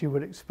response that you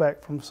would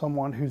expect from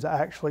someone who's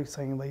actually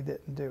saying they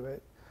didn't do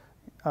it.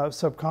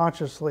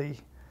 Subconsciously,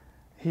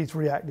 he's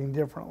reacting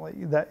differently.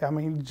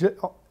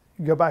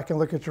 Go back and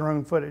look at your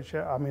own footage.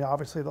 I mean,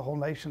 obviously the whole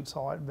nation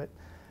saw it, but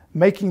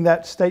making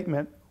that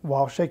statement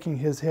while shaking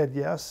his head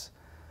yes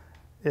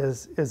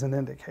is an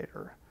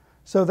indicator.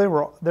 So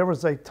there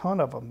was a ton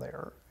of them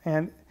there.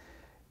 And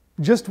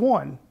just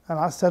one, and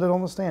I said it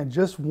on the stand,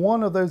 just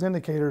one of those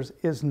indicators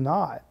is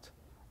not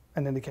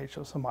an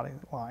indication of somebody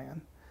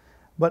lying.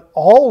 But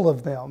all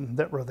of them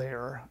that were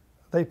there,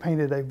 they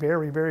painted a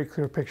very, very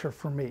clear picture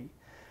for me,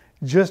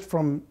 just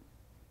from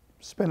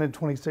spending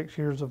 26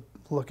 years of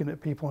looking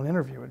at people and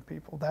interviewing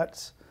people.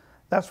 That's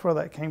where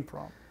that came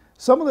from.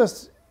 Some of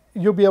this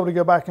you'll be able to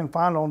go back and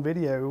find on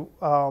video.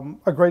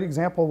 A great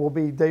example will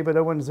be David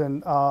Owens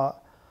and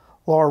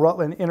Laura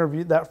Rutland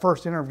interview, that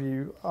first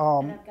interview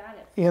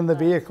in the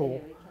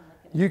vehicle.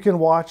 You can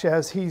watch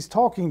as he's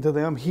talking to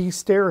them. He's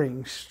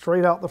staring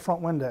straight out the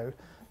front window.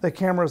 The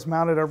camera's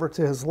mounted over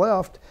to his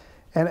left,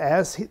 and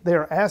as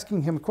they're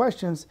asking him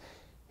questions,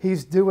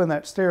 he's doing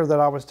that stare that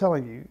I was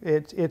telling you.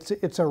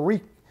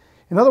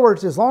 In other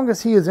words, as long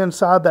as he is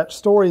inside that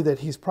story that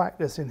he's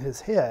practiced in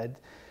his head,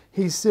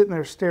 he's sitting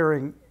there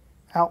staring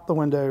out the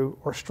window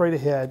or straight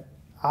ahead,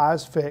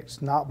 eyes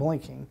fixed, not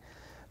blinking.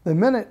 The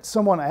minute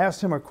someone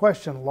asked him a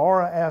question,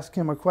 Laura asked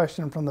him a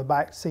question from the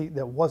back seat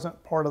that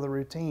wasn't part of the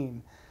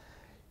routine,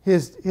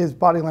 his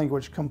body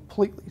language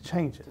completely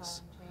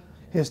changes.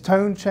 His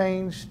tone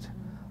changed.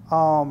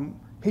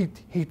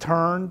 He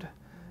turned.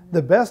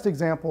 The best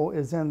example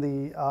is in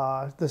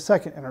the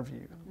second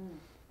interview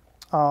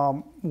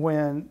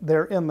when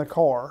they're in the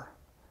car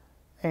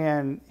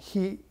and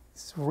he's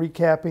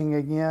recapping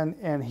again,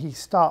 and he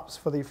stops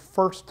for the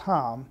first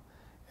time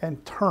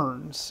and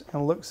turns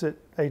and looks at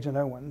Agent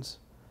Owens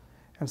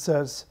and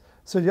says,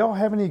 "So do y'all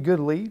have any good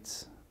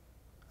leads?"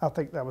 I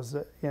think that was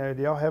it. Do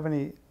y'all have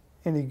any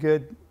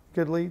good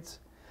leads?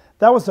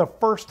 That was the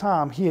first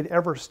time he had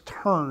ever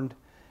turned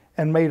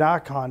and made eye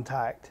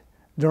contact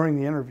during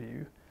the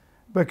interview.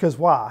 Because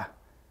why?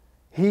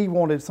 He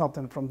wanted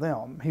something from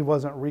them. He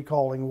wasn't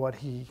recalling what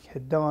he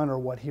had done or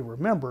what he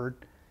remembered.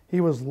 He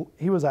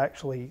was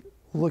actually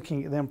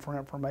looking at them for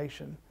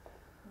information.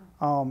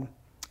 And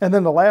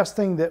then the last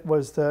thing that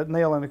was the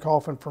nail in the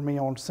coffin for me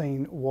on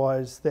scene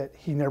was that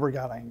he never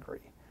got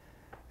angry.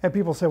 And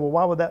people say, well,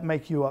 why would that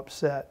make you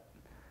upset?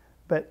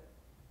 But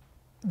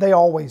they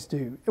always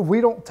do.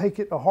 We don't take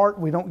it to heart.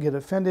 We don't get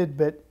offended.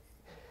 But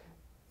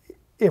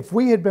if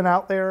we had been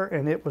out there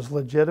and it was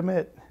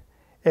legitimate,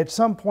 at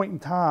some point in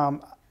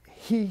time,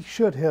 he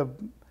should have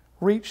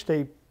reached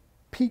a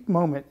peak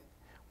moment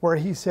where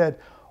he said,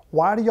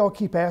 why do y'all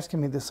keep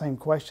asking me the same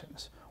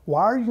questions?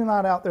 Why are you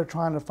not out there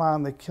trying to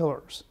find the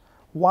killers?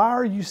 Why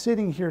are you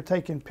sitting here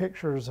taking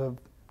pictures of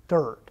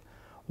dirt?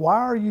 Why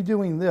are you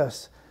doing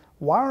this?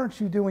 Why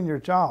aren't you doing your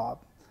job?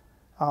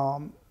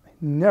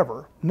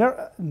 Never,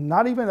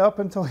 not even up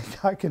until he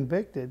got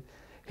convicted,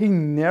 he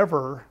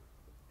never,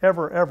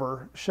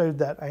 ever showed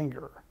that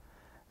anger.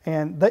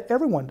 And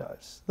everyone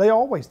does. They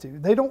always do.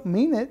 They don't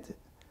mean it,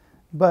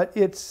 but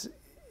it's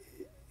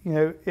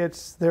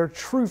their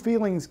true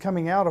feelings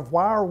coming out of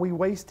why are we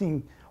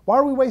wasting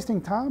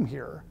time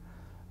here?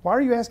 Why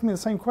are you asking me the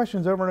same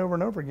questions over and over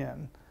and over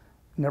again?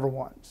 Never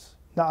once.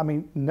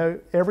 No,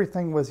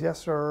 everything was yes,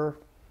 sir.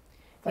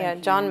 Yeah,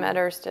 John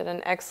Meadors did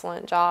an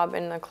excellent job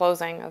in the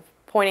closing of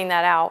pointing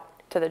that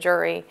out to the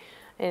jury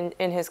in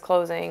his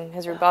closing,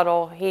 his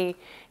rebuttal. He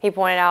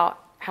pointed out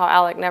how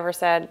Alec never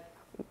said,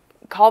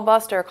 call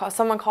Buster,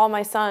 someone call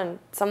my son,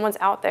 someone's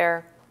out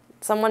there.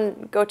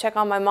 Someone go check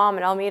on my mom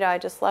in Alameda, I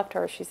just left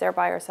her, she's there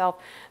by herself.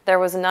 There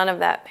was none of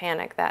that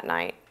panic that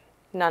night,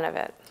 none of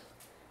it.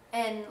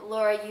 And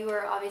Laura, you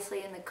were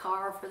obviously in the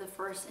car for the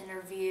first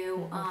interview.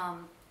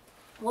 Mm-hmm.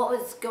 What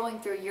was going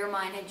through your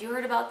mind? Had you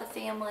heard about the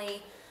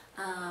family?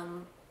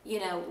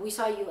 We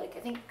saw you, I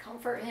think,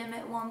 comfort him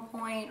at one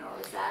point, or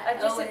was that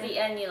just at the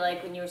end,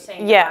 when you were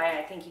saying goodbye,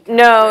 I think you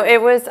No, it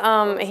was,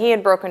 he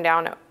had broken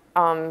down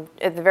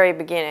at the very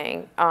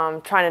beginning,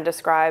 trying to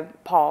describe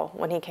Paul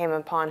when he came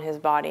upon his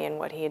body and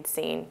what he had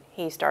seen.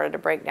 He started to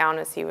break down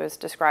as he was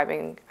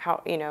describing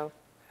how,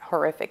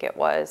 horrific it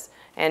was.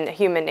 And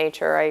human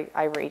nature,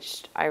 I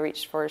reached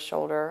for his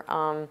shoulder.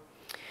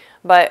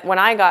 But when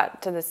I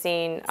got to the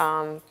scene,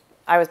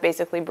 I was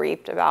basically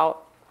briefed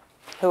about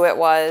who it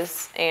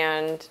was,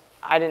 and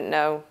I didn't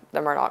know the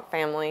Murdaugh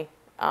family.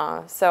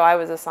 So I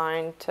was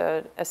assigned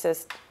to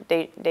assist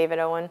David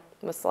Owen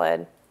with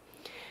SLED.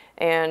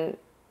 And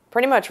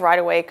pretty much right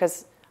away,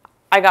 because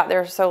I got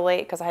there so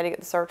late because I had to get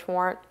the search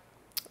warrant,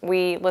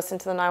 we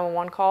listened to the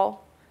 911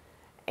 call,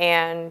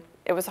 and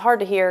it was hard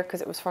to hear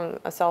because it was from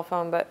a cell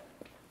phone, but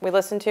we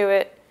listened to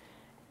it,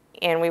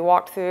 and we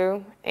walked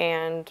through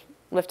and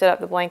lifted up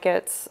the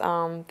blankets.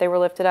 They were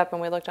lifted up,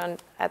 and we looked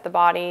at the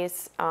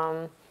bodies.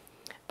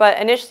 But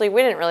initially,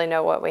 we didn't really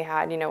know what we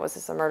had. Was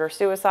this a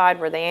murder-suicide?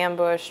 Were they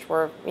ambushed?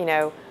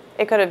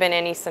 It could have been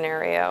any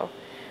scenario.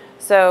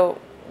 So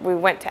we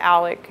went to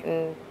Alec,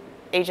 and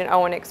Agent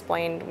Owen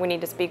explained, we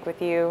need to speak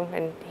with you.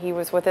 And he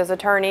was with his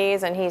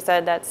attorneys, and he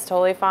said, that's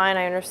totally fine,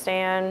 I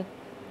understand.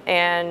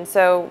 And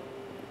so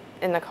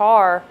in the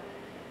car,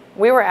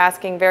 we were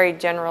asking very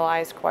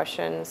generalized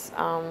questions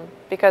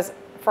because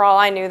for all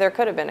I knew, there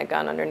could have been a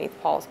gun underneath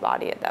Paul's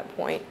body at that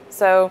point.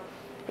 So,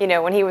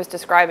 when he was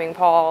describing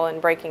Paul and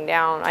breaking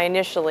down, I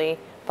initially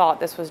thought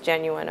this was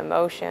genuine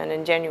emotion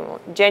and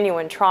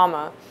genuine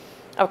trauma.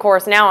 Of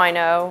course, now I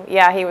know,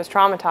 yeah, he was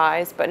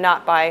traumatized, but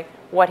not by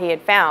what he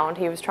had found.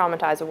 He was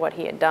traumatized with what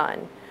he had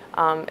done.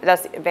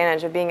 That's the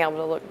advantage of being able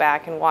to look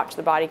back and watch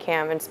the body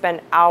cam and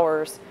spend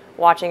hours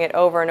watching it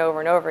over and over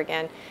and over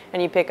again,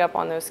 and you pick up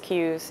on those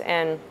cues.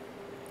 And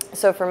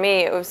So for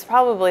me, it was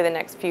probably the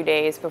next few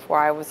days before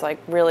I was like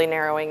really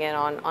narrowing in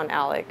on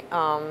Alec.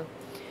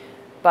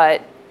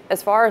 But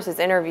as far as his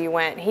interview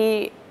went,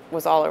 he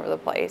was all over the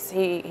place.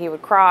 He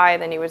would cry,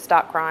 then he would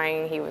stop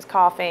crying. He was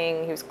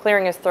coughing. He was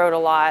clearing his throat a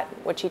lot,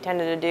 which he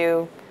tended to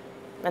do,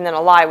 and then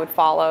a lie would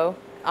follow.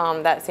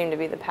 That seemed to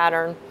be the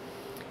pattern.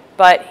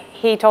 But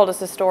he told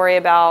us a story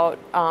about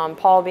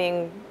Paul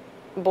being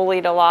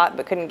bullied a lot,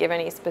 but couldn't give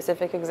any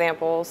specific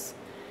examples.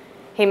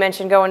 He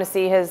mentioned going to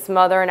see his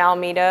mother in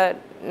Alameda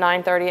at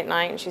 9:30 at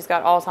night, and she's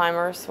got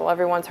Alzheimer's. Well,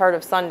 everyone's heard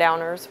of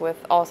sundowners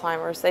with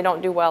Alzheimer's. They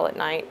don't do well at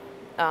night.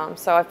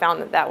 So I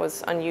found that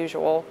was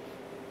unusual,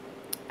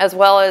 as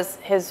well as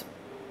his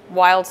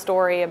wild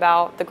story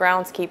about the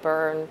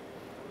groundskeeper,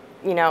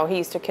 and he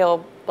used to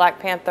kill Black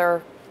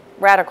Panther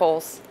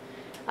radicals.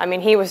 I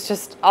mean, he was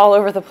just all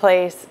over the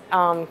place,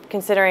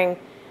 considering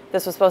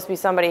this was supposed to be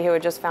somebody who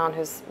had just found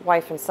his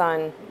wife and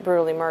son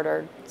brutally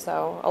murdered.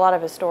 So a lot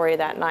of his story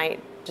that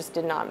night just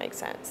did not make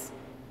sense.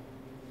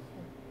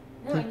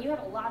 No, and you had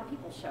a lot of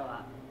people show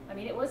up. I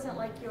mean, it wasn't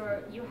like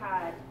you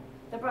had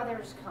the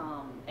brothers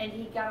come, and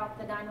he got off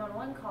the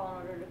 911 call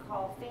in order to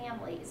call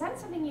family. Is that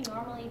something you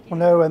normally do? Well,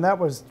 no, and that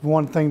was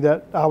one thing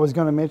that I was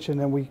going to mention,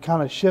 and we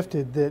kind of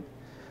shifted that.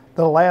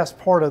 The last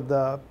part of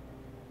the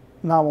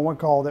 911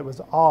 call that was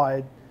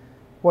odd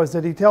was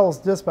that he tells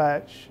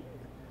dispatch,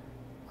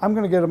 I'm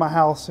going to go to my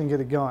house and get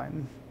a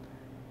gun.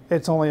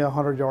 It's only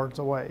 100 yards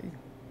away.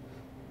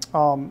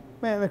 And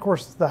of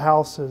course, the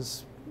house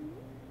is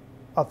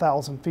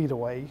 1,000 feet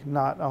away,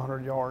 not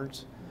 100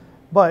 yards.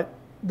 But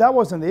that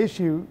wasn't the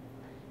issue.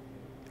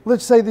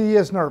 Let's say that he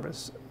is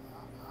nervous.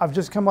 I've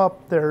just come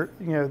up, they're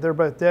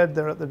both dead,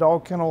 they're at the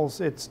dog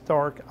kennels, it's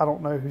dark, I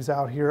don't know who's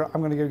out here,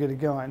 I'm gonna go get a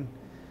gun.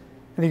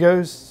 And he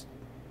goes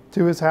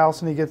to his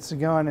house and he gets the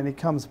gun and he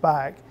comes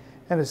back.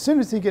 And as soon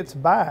as he gets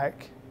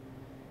back,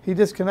 he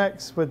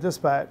disconnects with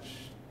dispatch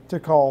to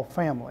call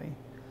family.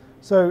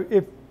 So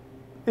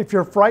if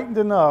you're frightened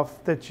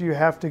enough that you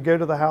have to go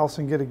to the house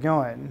and get a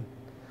gun,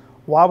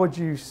 why would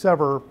you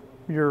sever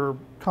your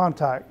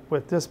contact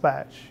with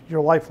dispatch,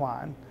 your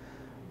lifeline?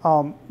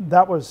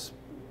 That was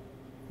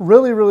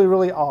really, really,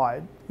 really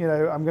odd.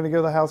 I'm going to go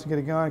to the house and get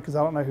a gun because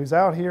I don't know who's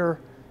out here.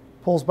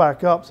 Pulls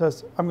back up,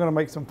 says, I'm going to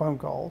make some phone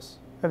calls.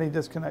 And he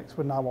disconnects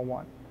with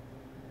 911.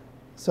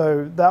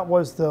 So that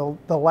was the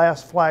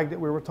last flag that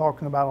we were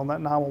talking about on that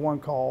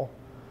 911 call.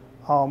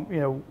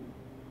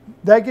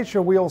 That gets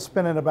your wheels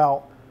spinning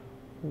about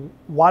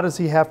why does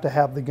he have to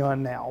have the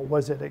gun now?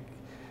 Was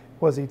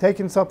he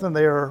taking something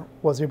there?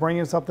 Was he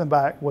bringing something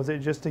back? Was it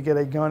just to get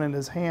a gun in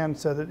his hand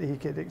so that he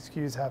could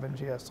excuse having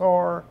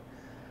GSR?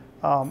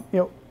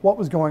 What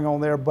was going on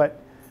there? But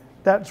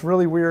that's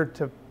really weird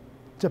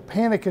to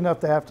panic enough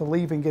to have to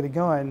leave and get a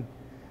gun,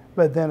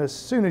 but then as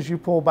soon as you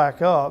pull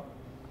back up,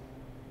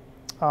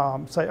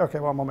 say, okay,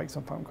 well, I'm gonna make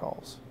some phone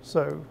calls.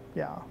 So,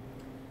 yeah.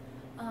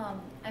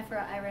 I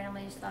forgot, I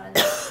randomly just thought of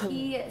this.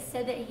 He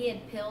said that he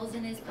had pills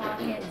in his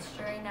pockets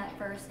during that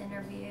first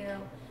interview.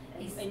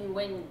 And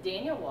when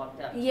Daniel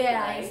walked up,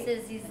 yeah, right? he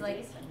says he's And like,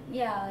 Jason.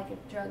 yeah, like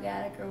a drug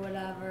addict or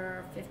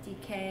whatever,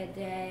 50K a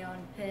day on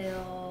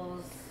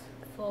pills,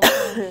 full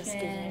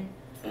function.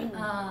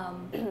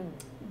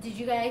 Did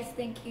you guys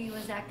think he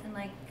was acting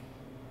like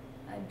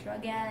a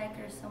drug addict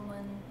or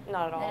someone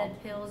Not at all. that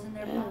had pills in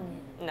their pocket?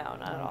 No,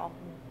 not at all.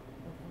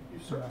 You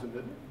searched him,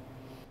 didn't you?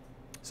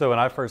 So when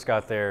I first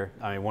got there,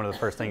 one of the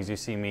first things you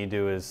see me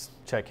do is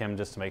check him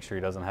just to make sure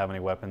he doesn't have any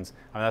weapons.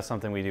 That's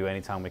something we do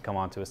anytime we come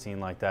onto a scene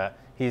like that.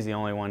 He's the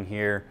only one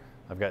here.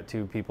 I've got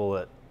two people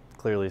that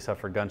clearly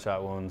suffered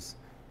gunshot wounds.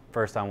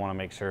 First, I want to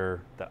make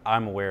sure that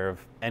I'm aware of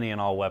any and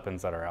all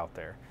weapons that are out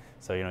there.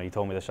 So, you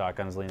told me the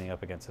shotgun's leaning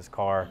up against his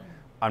car.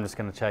 I'm just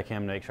going to check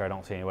him, make sure I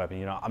don't see any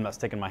weapon. I'm not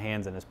sticking my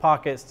hands in his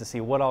pockets to see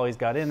what all he's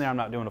got in there. I'm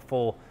not doing a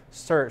full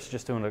search,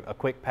 just doing a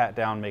quick pat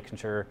down, making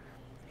sure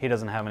he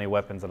doesn't have any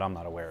weapons that I'm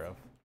not aware of.